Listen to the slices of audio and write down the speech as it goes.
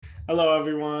Hello,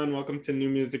 everyone. Welcome to New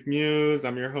Music Muse.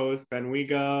 I'm your host, Ben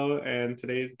Wigo, and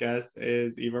today's guest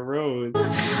is Eva Rose.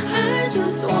 I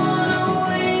just wanna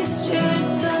waste your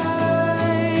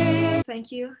time. Thank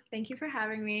you. Thank you for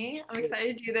having me. I'm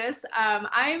excited to do this.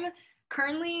 I'm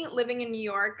currently living in New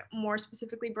York, more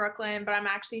specifically Brooklyn, but I'm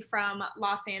actually from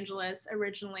Los Angeles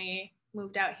originally,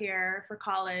 moved out here for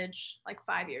college like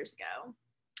 5 years ago.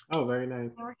 Oh, very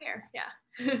nice. We're here, yeah.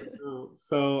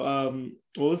 What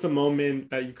was the moment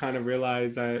that you kind of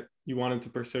realized that you wanted to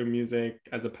pursue music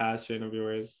as a passion of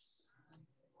yours?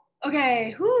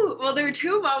 Okay, well, there were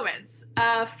two moments.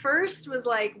 First was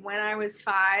like when I was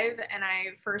 5 and I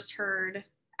first heard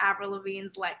Avril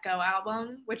Lavigne's Let Go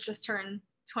album, which just turned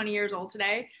 20 years old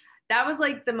today. That was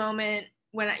like the moment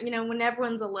when, when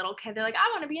everyone's a little kid, they're like, I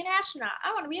want to be an astronaut.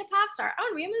 I want to be a pop star. I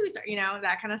want to be a movie star,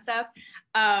 that kind of stuff.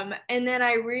 And then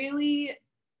I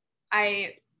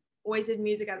always did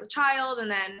music as a child. And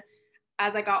then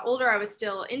as I got older, I was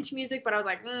still into music, but I was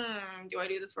like, do I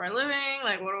do this for a living?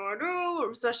 Like, what do I do?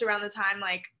 Especially around the time,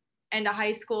 like, end of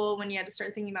high school when you had to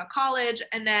start thinking about college.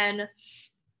 And then I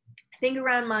think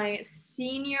around my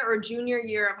senior or junior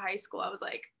year of high school, I was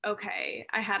like, okay,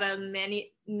 I had a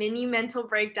mini mental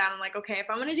breakdown. I'm like, okay, if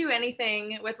I'm going to do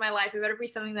anything with my life, it better be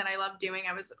something that I love doing.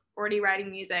 I was already writing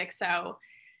music, so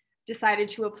decided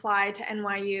to apply to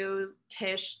NYU,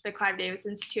 Tisch, the Clive Davis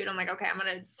Institute. I'm like, okay, I'm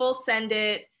going to full send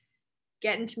it,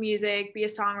 get into music, be a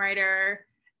songwriter,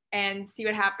 and see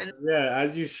what happens. Yeah,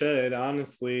 as you should,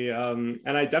 honestly. And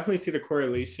I definitely see the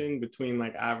correlation between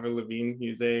like Avril Lavigne's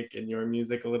music and your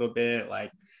music a little bit.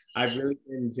 Like, I've really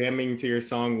been jamming to your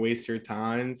song "Waste Your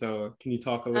Time." So, can you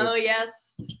talk a little? Oh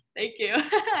yes, thank you.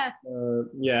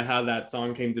 Yeah, how that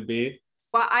song came to be.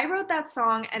 Well, I wrote that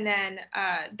song, and then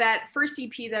that first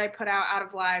EP that I put out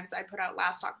of Lives, I put out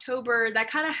last October. That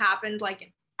kind of happened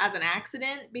like as an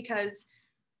accident because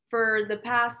for the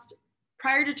past,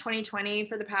 prior to 2020,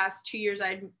 for the past 2 years,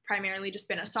 I'd primarily just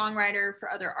been a songwriter for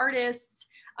other artists,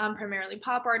 primarily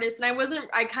pop artists. And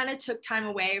I kind of took time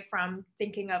away from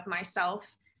thinking of myself,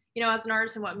 as an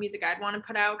artist and what music I'd want to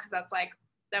put out, because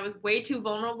that was way too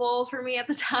vulnerable for me at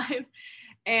the time.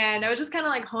 And I was just kind of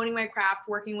like honing my craft,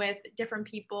 working with different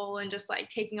people and just like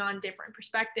taking on different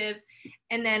perspectives.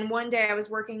 And then one day I was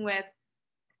working with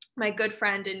my good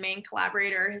friend and main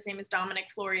collaborator. His name is Dominic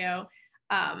Florio.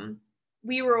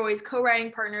 We were always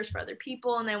co-writing partners for other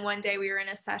people. And then one day we were in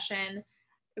a session.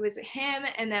 It was him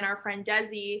and then our friend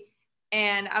Desi.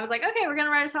 And I was like, okay, we're going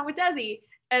to write a song with Desi.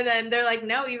 And then they're like,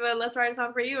 no, Eva, let's write a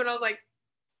song for you. And I was like,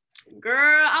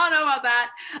 girl, I don't know about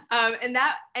that. And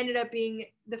that ended up being,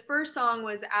 the first song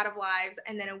was Out of Lives,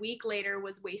 and then a week later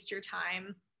was Waste Your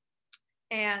Time.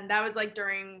 And that was like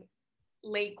during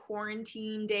late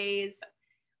quarantine days.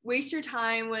 Waste Your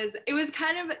Time was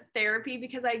kind of therapy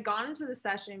because I'd gone into the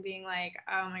session being like,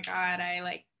 oh my God, I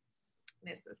like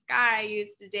miss this guy I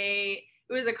used to date.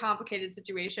 It was a complicated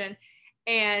situation.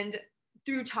 And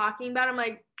through talking about it, I'm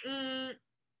like,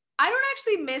 I don't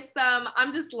actually miss them.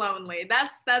 I'm just lonely.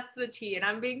 That's the tea. And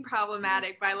I'm being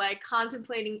problematic by like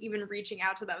contemplating even reaching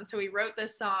out to them. So we wrote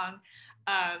this song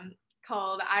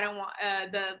called I Don't Want,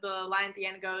 the line at the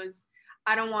end goes,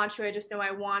 I don't want you, I just know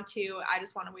I want to, I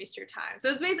just want to waste your time.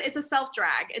 So it's basically, it's a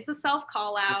self-drag. It's a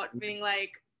self-call out, being like,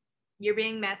 you're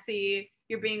being messy,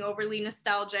 you're being overly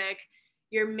nostalgic,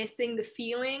 you're missing the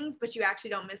feelings, but you actually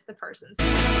don't miss the person.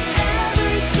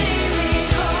 Never see me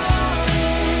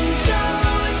calling,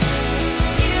 don't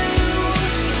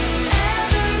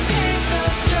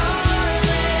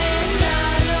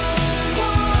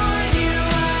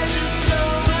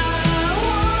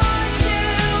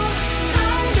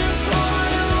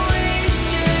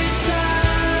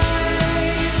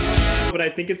I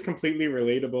think it's completely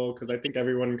relatable because I think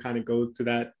everyone kind of goes to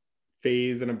that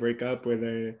phase in a breakup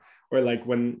or like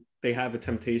when they have a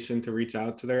temptation to reach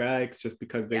out to their ex just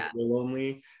because they feel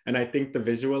lonely. And I think the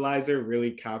visualizer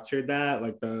really captured that,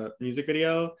 like the music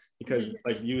video, because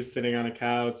like you sitting on a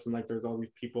couch and like there's all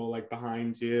these people like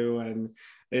behind you, and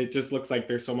it just looks like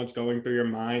there's so much going through your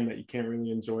mind that you can't really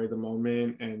enjoy the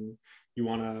moment, and you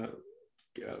want to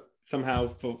somehow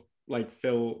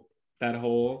fill that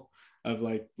hole of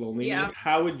like loneliness. Yeah.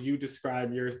 How would you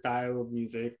describe your style of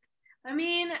music? I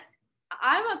mean,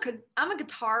 I'm a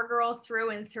guitar girl through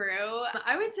and through.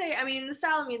 I would say, I mean, the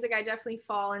style of music, I definitely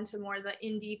fall into more the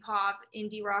indie pop,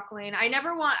 indie rock lane.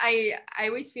 I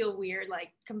always feel weird,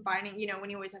 like combining,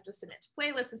 when you always have to submit to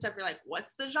playlists and stuff, you're like,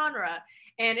 what's the genre?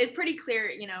 And it's pretty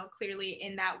clear, clearly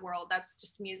in that world, that's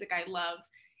just music I love.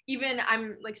 Even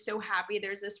I'm like so happy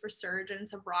there's this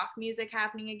resurgence of rock music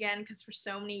happening again, because for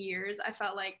so many years I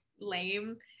felt like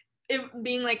lame it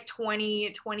being like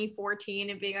 2014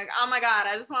 and being like, oh my God,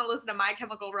 I just want to listen to My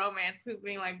Chemical Romance. People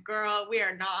being like, girl, we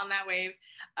are not on that wave.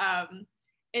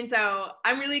 And so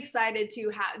I'm really excited to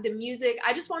have the music.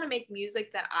 I just want to make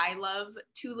music that I love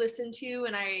to listen to.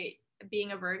 And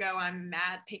being a Virgo, I'm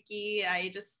mad picky.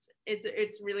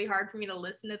 It's really hard for me to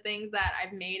listen to things that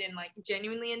I've made and like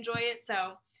genuinely enjoy it.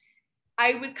 So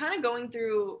I was kind of going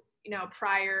through,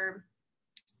 prior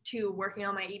to working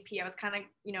on my EP, I was kind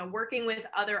of, working with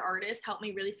other artists helped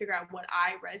me really figure out what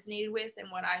I resonated with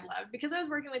and what I loved, because I was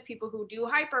working with people who do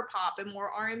hyper pop and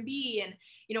more R&B, and,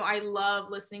 I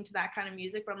love listening to that kind of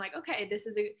music, but I'm like, okay, this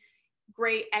is a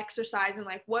great exercise in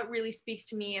like what really speaks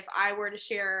to me. If I were to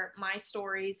share my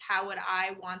stories, how would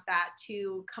I want that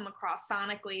to come across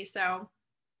sonically? So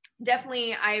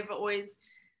definitely I've always,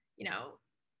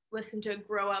 listened to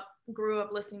grew up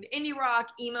listening to indie rock,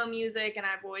 emo music, and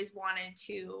I've always wanted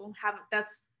to have,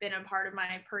 that's been a part of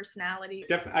my personality.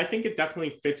 I think it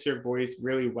definitely fits your voice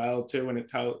really well too, and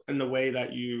in the way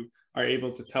that you are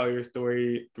able to tell your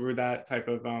story through that type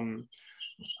of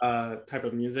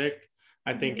music.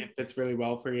 I think it fits really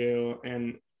well for you,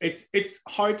 and it's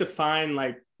hard to find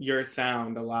like your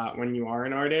sound a lot when you are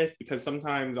an artist, because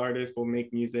sometimes artists will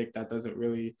make music that doesn't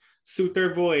really suit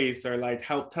their voice or like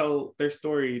help tell their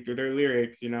story through their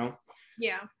lyrics,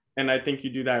 Yeah. And I think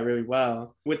you do that really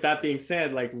well. With that being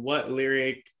said, like what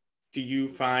lyric do you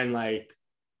find like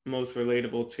most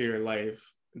relatable to your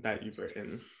life that you've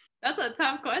written? That's a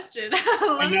tough question.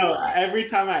 I know. Every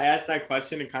time I ask that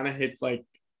question, it kind of hits like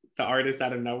the artist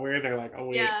out of nowhere. They're like, oh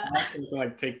wait, yeah. I'm actually gonna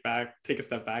like take a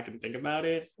step back and think about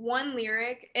it. One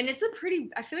lyric, and I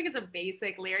feel like it's a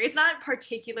basic lyric. It's not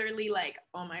particularly like,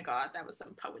 oh my God, that was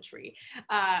some poetry.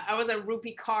 I wasn't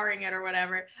Rupi Karing it or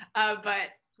whatever.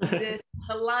 But the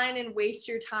line in Waste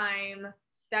Your Time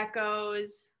that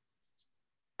goes,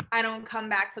 I don't come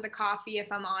back for the coffee.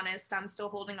 If I'm honest, I'm still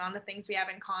holding on to things we have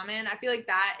in common. I feel like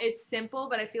that it's simple,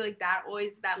 but I feel like that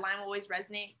line will always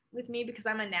resonate with me, because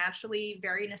I'm a naturally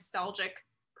very nostalgic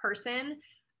person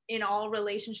in all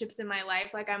relationships in my life.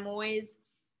 Like I'm always,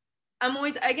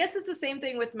 I guess it's the same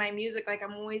thing with my music. Like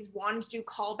I'm always wanting to do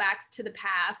callbacks to the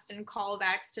past and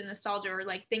callbacks to nostalgia, or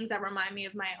like things that remind me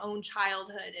of my own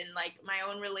childhood and like my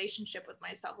own relationship with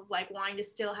myself, of like wanting to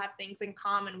still have things in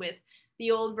common with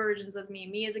the old versions of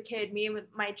me as a kid, me with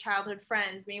my childhood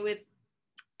friends, me with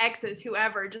exes,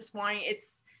 whoever, just wanting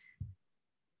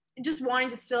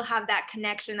to still have that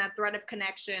connection, that thread of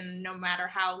connection, no matter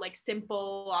how like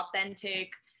simple,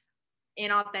 authentic,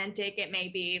 inauthentic it may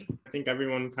be. I think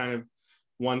everyone kind of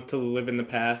want to live in the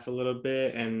past a little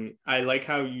bit, and I like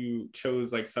how you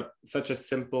chose like such a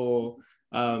simple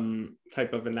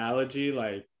type of analogy,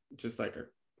 like just like a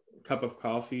cup of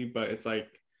coffee, but it's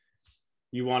like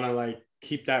you want to like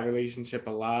keep that relationship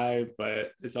alive,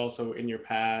 but it's also in your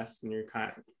past and you're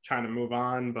kind of trying to move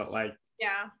on, but like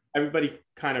everybody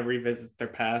kind of revisits their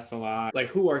past a lot. Like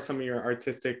who are some of your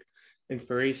artistic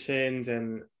inspirations,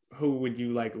 and who would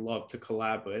you like love to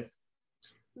collab with?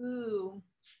 Ooh,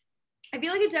 I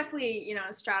feel like it definitely,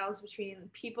 straddles between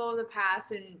people of the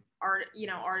past and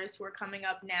artists who are coming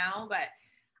up now. But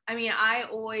I mean, I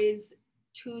always,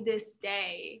 to this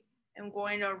day, am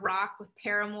going to rock with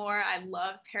Paramore. I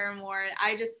love Paramore.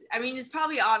 It's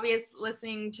probably obvious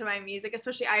listening to my music,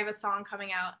 especially I have a song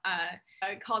coming out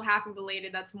called Happy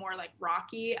Belated that's more like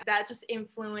rocky. That just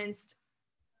influenced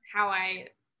how I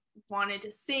wanted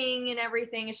to sing and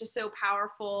everything. It's just so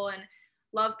powerful, and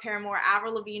love Paramore.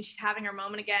 Avril Lavigne, she's having her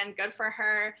moment again. Good for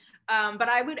her. But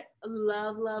I would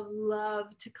love, love,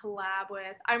 love to collab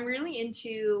with. I'm really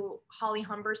into Holly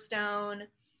Humberstone.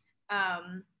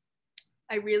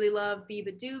 I really love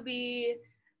Biba Doobie.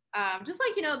 Just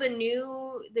like the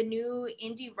new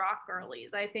indie rock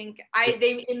girlies. I think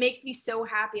it makes me so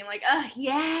happy. I'm like, oh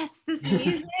yes, this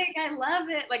music, I love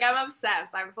it. Like I'm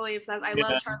obsessed. I'm fully obsessed. I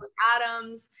love Charlie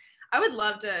Adams. I would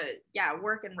love to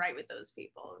work and write with those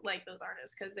people, like those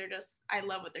artists, because I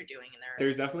love what they're doing in there.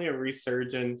 There's definitely a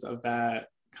resurgence of that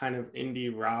kind of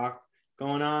indie rock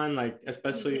going on, like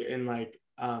especially in like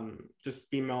just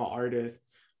female artists.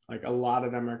 Like a lot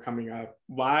of them are coming up.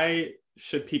 Why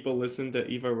should people listen to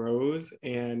Eva Rose,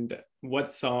 and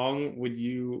what song would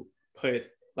you put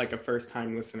like a first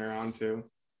time listener onto?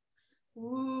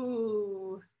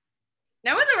 Ooh,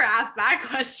 no one's ever asked that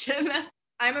question.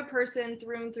 I'm a person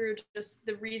through and through, just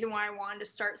the reason why I wanted to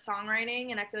start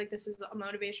songwriting, and I feel like this is a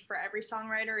motivation for every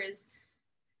songwriter, is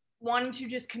wanting to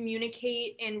just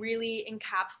communicate and really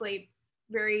encapsulate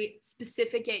very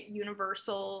specific yet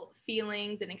universal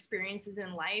feelings and experiences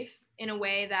in life in a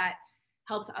way that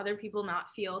helps other people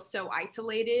not feel so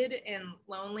isolated and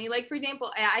lonely. Like, for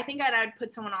example, I think I'd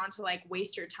put someone on to like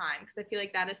Waste Your Time, because I feel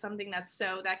like that is something that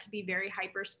could be very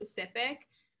hyper specific,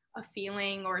 a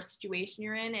feeling or a situation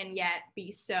you're in, and yet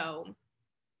be so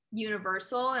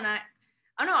universal. And I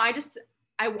don't know,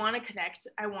 I want to connect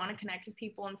with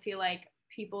people and feel like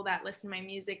people that listen to my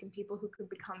music and people who could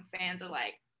become fans are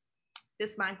like, this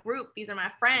is my group, these are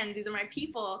my friends, these are my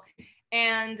people.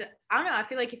 And I don't know, I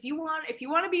feel like if you want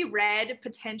to be read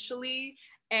potentially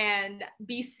and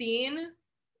be seen,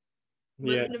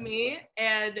 listen to me.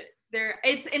 And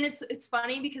it's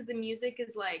funny because the music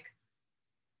is like,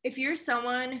 if you're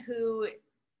someone who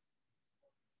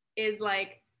is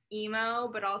like emo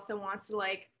but also wants to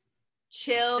like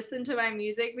chill, listen to my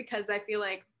music, because I feel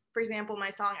like, for example,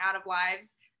 my song Out of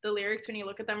Lives, the lyrics, when you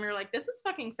look at them, you're like, this is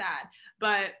fucking sad,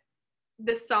 but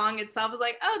the song itself is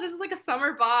like, oh, this is like a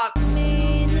summer bop. I've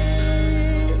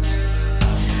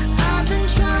been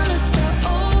trying to start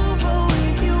over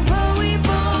with you, but we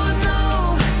both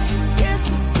know,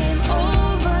 yes, it's game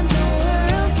over, nowhere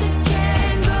else it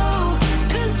can go,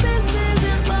 'cause this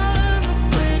isn't love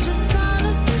if we're just trying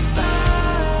to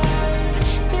survive.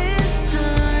 This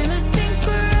time I think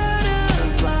we're out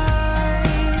of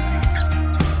lives.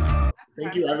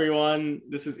 Thank you, everyone.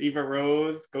 This is Eva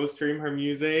Rose. Go stream her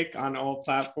music on all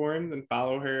platforms and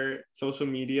follow her social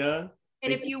media.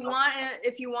 And if you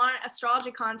want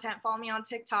astrology content, follow me on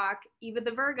TikTok, Eva the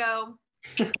Virgo.